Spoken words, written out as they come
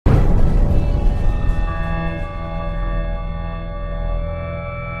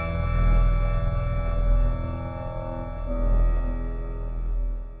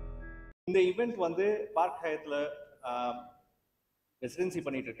Event வந்து park ஹயத்தில் residency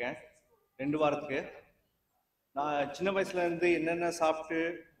பண்ணிட்டு இருக்கேன் 2 வாரத்துக்கு. நான் சின்ன வயசுலேருந்து என்னென்ன சாப்பிட்டு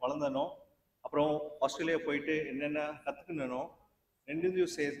வளர்ந்தனோ, அப்புறம் ஆஸ்திரேலியா போயிட்டு என்னென்ன கற்றுக்கணும்,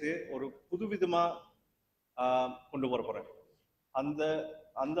 ரெண்டுத்தையும் சேர்த்து ஒரு புதுவிதமாக கொண்டு வர போகிறேன். அந்த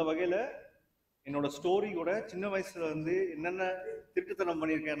அந்த வகையில் என்னோட ஸ்டோரியோட சின்ன வயசுலேருந்து என்னென்ன திருட்டுத்தனம்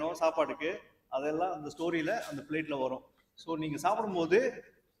பண்ணியிருக்கேனோ சாப்பாட்டுக்கு, அதெல்லாம் அந்த ஸ்டோரியில் அந்த பிளேட்டில் வரும். ஸோ நீங்கள் சாப்பிடும்போது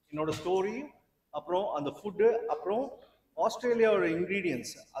என்னோட ஸ்டோரி, அப்புறம் அந்த ஃபுட்டு, அப்புறம் ஆஸ்திரேலியாவோட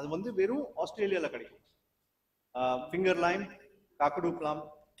இன்க்ரீடியன்ஸ் அது வந்து வெறும் ஆஸ்திரேலியாவில் கிடைக்கும். ஃபிங்கர் லைம், காக்கடூ பிளாம்,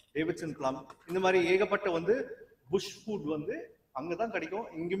 டேவிட்சன் பிளாம், இந்த மாதிரி ஏகப்பட்ட வந்து புஷ் ஃபுட் வந்து அங்கே தான் கிடைக்கும்,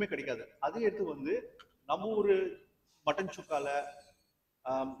 எங்கேயுமே கிடைக்காது. அதை எடுத்து வந்து நம்ம ஒரு மட்டன் சுக்கால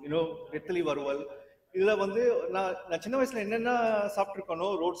வெத்தலி வறுவல், இதில் வந்து நான் சின்ன வயசில் என்னென்ன சாப்பிட்ருக்கனோ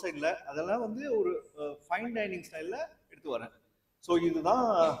ரோட் சைடில், அதெல்லாம் வந்து ஒரு ஃபைன் டைனிங் ஸ்டைலில் எடுத்து வரேன். ஸோ இதுதான்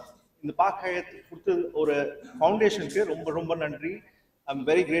இந்த பார்க் ஹயத் கொடுத்த ஒரு ஃபவுண்டேஷனுக்கு ரொம்ப ரொம்ப நன்றி. I am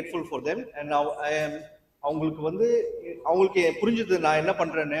very grateful for them. And அவங்களுக்கு வந்து அவங்களுக்கு புரிஞ்சுது நான் என்ன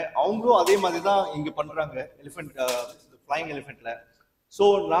பண்ணுறேன்னு. அவங்களும் அதே மாதிரி தான் இங்கே பண்ணுறாங்க எலிஃபெண்ட், ஃப்ளைங் எலிஃபெண்ட்டில். ஸோ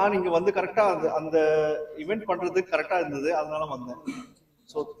நான் இங்கே வந்து கரெக்டாக அந்த இவெண்ட் பண்ணுறதுக்கு கரெக்டாக இருந்தது, அதனால வந்தேன்.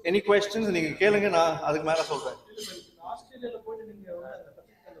 ஸோ எனி கொஸ்டின்ஸ் நீங்கள் கேளுங்க, நான் அதுக்கு மேலே சொல்கிறேன்.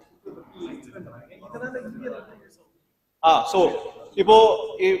 ஸோ இப்போ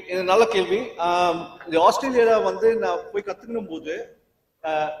இது நல்ல கேள்வி. இந்த ஆஸ்திரேலியால வந்து நான் போய் கத்துக்கணும் போது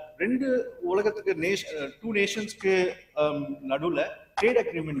 2 உலகத்துக்கு 2 நேஷன்ஸ்க்கு நடுவில் ட்ரேட்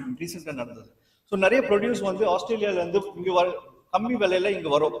அக்ரிமெண்ட் ரீசெண்டாக நடந்தது. ஸோ நிறைய ப்ரொடியூஸ் வந்து ஆஸ்திரேலியால இருந்து இங்கே கம்மி விலையில இங்கே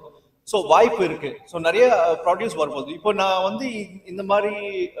வரும். ஸோ வாய்ப்பு இருக்கு. ஸோ நிறைய ப்ரொடியூஸ் வரும்போது இப்போ நான் வந்து இந்த மாதிரி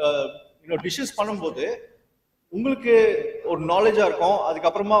டிஷ்ஷஸ் பண்ணும்போது உங்களுக்கு ஒரு நாலேஜா இருக்கும்.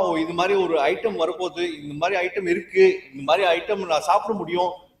 அதுக்கப்புறமா இது மாதிரி ஒரு ஐட்டம் வரப்போகுது, இந்த மாதிரி ஐட்டம் இருக்கு, இந்த மாதிரி ஐட்டம் நான் சாப்பிட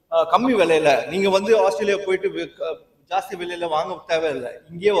முடியும் கம்மி விலையில. நீங்க வந்து ஆஸ்திரேலியா போயிட்டு ஜாஸ்தி விலையில வாங்க தேவையில்லை,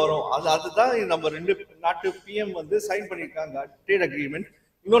 இங்கே வரும். அதுதான் நம்ம 2 நாட்டு பிஎம் வந்து சைன் பண்ணியிருக்காங்க ட்ரேட் அக்ரிமெண்ட்.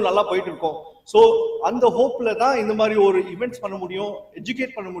 இன்னும் நல்லா போயிட்டு இருக்கோம். ஸோ அந்த ஹோப்ல தான் இந்த மாதிரி ஒரு இவெண்ட்ஸ் பண்ண முடியும்,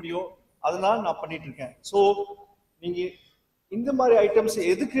 எஜுகேட் பண்ண முடியும். அதனால நான் பண்ணிட்டு இருக்கேன். ஸோ நீங்க இந்த மாதிரி ஐட்டம்ஸ்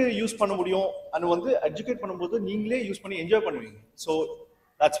எதுக்கு யூஸ் பண்ண முடியும் அது வந்து எஜுகேட் பண்ணும்போது நீங்களே யூஸ் பண்ணி என்ஜாய் பண்ணுவீங்க. So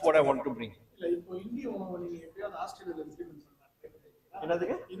that's what I want to bring. இப்போ இந்திய உணவு நீங்க எப்பயாவது ஆஸ்திரேலியால இம்ப்ளிமெண்ட் பண்ணீங்க?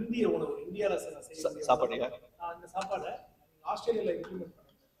 என்னதுக்கு? இந்திய உணவு, இந்தியால சாப்பாடுங்க. அந்த சாப்பாடை ஆஸ்திரேலியால இம்ப்ளிமெண்ட் பண்ணீங்க?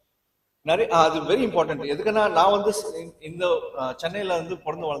 நிறைய அது வெரி இம்பார்ட்டன்ட். எதுக்குன்னா நான் வந்து இந்த சென்னையில இருந்து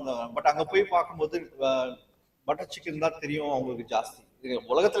பிறந்து வளர்ந்தேன். பட் அங்க போய் பார்க்கும்போது பட்டர் சிக்கன் தான் தெரியும் அவங்களுக்கு ஜாஸ்தி.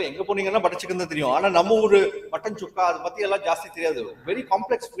 உலகத்துல எங்க போனீங்கன்னா பட்டர் சிக்கன் தான் தெரியும். ஆனா நம்ம ஒரு மட்டன் சுக்கா அதை பத்தி எல்லாம் ஜாஸ்தி தெரியாது. Very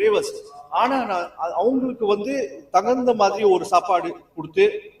complex flavours. ஆனா அவங்களுக்கு வந்து தகுந்த மாதிரி ஒரு சாப்பாடு கொடுத்து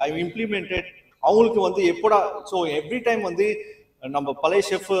ஐ இம்ப்ளிமெண்டட். அவங்களுக்கு வந்து எப்படா ஸோ எவ்ரி டைம் வந்து நம்ம பழைய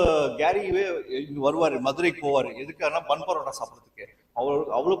ஷெஃப் கேரிவே இங்க வருவாரு, மதுரைக்கு போவாரு. எதுக்கான பன் பரோட்டா சாப்பிட்றதுக்கு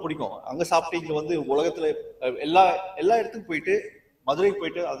அவ்வளோ பிடிக்கும். அங்க சாப்பிட்டு இங்க வந்து உலகத்துல எல்லா இடத்துக்கும் போயிட்டு மதுரைக்கு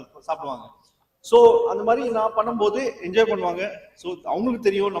போயிட்டு அது சாப்பிடுவாங்க. ஸோ அந்த மாதிரி நான் பண்ணும்போது என்ஜாய் பண்ணுவாங்க. ஸோ அவங்களுக்கு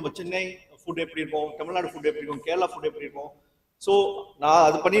தெரியும் நம்ம சென்னை ஃபுட் எப்படி இருக்கும், தமிழ்நாடு ஃபுட் எப்படி இருக்கும், கேரளா ஃபுட் எப்படி இருக்கும். ஸோ நான்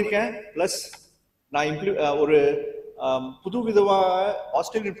அது பண்ணியிருக்கேன். ப்ளஸ் நான் ஒரு புது விதமாக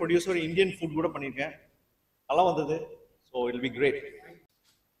ஆஸ்திரேலியன் ப்ரொடியூசர் இந்தியன் ஃபுட் கூட பண்ணியிருக்கேன். நல்லா வந்தது. So it will be great.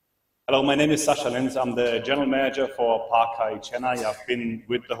 Hello, my name is Sasha Lenz. I'm the general manager for Park Hyatt Chennai. I've been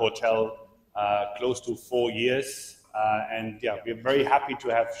with the hotel close to 4 years. And yeah, we're very happy to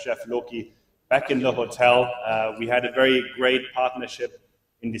have Chef Loki back in the hotel. We had a very great partnership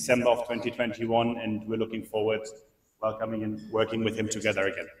in December of 2021, and we're looking forward welcoming and working with him together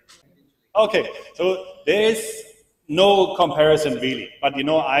again. Okay, so there is no comparison really, but you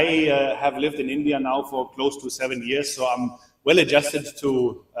know, I have lived in India now for close to 7 years, so I'm well adjusted to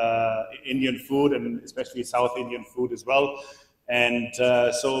Indian food, and especially South Indian food as well. And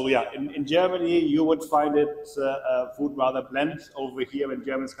so yeah, in Germany you would find it food rather bland. Over here, when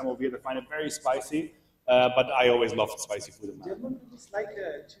Germans come over here, they find it very spicy. But I always loved spicy food. German food is like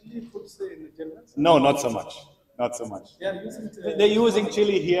chili foods in the Germans? No, not so much. Not so much. They're using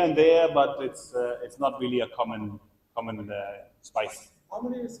chili here and there, but it's not really a common spice. How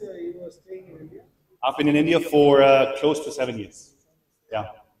many years you were staying in India? I've been in India for close to 7 years. Yeah.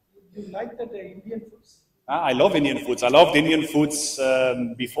 You like that Indian foods? I love Indian foods. I loved Indian foods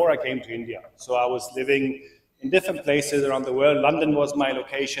before I came to India. So I was living in different places around the world. London was my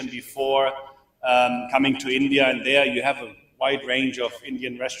location before coming to India, and there you have a wide range of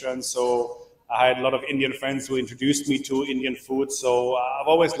Indian restaurants. So I had a lot of Indian friends who introduced me to Indian food. So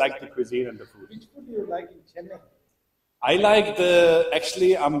I've always liked the cuisine and the food. Which food do you like in Chennai? I like actually,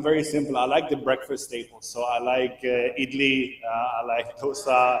 I'm very simple. I like the breakfast staples. So I like idli, I like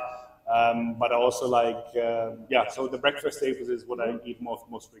dosa, But I also like, yeah, so the breakfast staples is what I eat most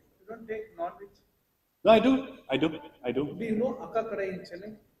frequently. You don't take non-veg? No, I do. Do you know Akka Kadai in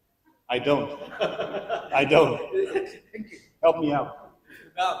Chennai? I don't. I don't. Thank you. Help me out.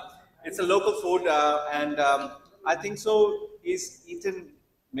 It's a local food, and I think so. He's eaten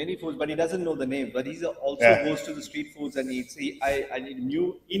many foods, but he doesn't know the name. But he also goes to the street foods and eats.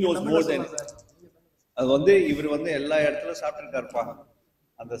 He knows more than. அது வந்து இவர் வந்து எல்லா இடத்துல சாப்பிட்டுருக்காருப்பா.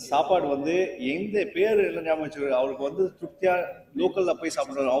 அந்த சாப்பாடு வந்து எந்த பேர் எல்லாம் ஞாபகம் வச்சு அவருக்கு வந்து திருப்தியா லோக்கல்ல போய்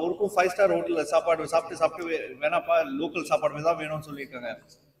சாப்பிடுறாரு. அவருக்கும் 5-star ஹோட்டல்ல சாப்பாடு சாப்பிட்டு வேணாப்பா லோக்கல் சாப்பாடு தான் வேணும்னு சொல்லியிருக்காங்க.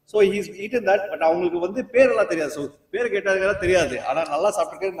 So he's eaten that, but அவங்களுக்கு வந்து பேரெல்லாம் தெரியாது. ஸோ பேர் கேட்டாங்க தெரியாது. ஆனா நல்லா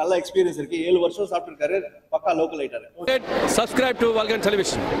சாப்பிட்டுருக்காரு, நல்ல எக்ஸ்பீரியன்ஸ் இருக்கு. 7 வருஷம் சாப்பிட்டுருக்காரு, பக்கா லோக்கல் ஆயிட்டாரு. Subscribe to Walgan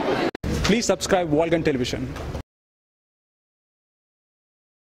Television. Please subscribe Walgan Television.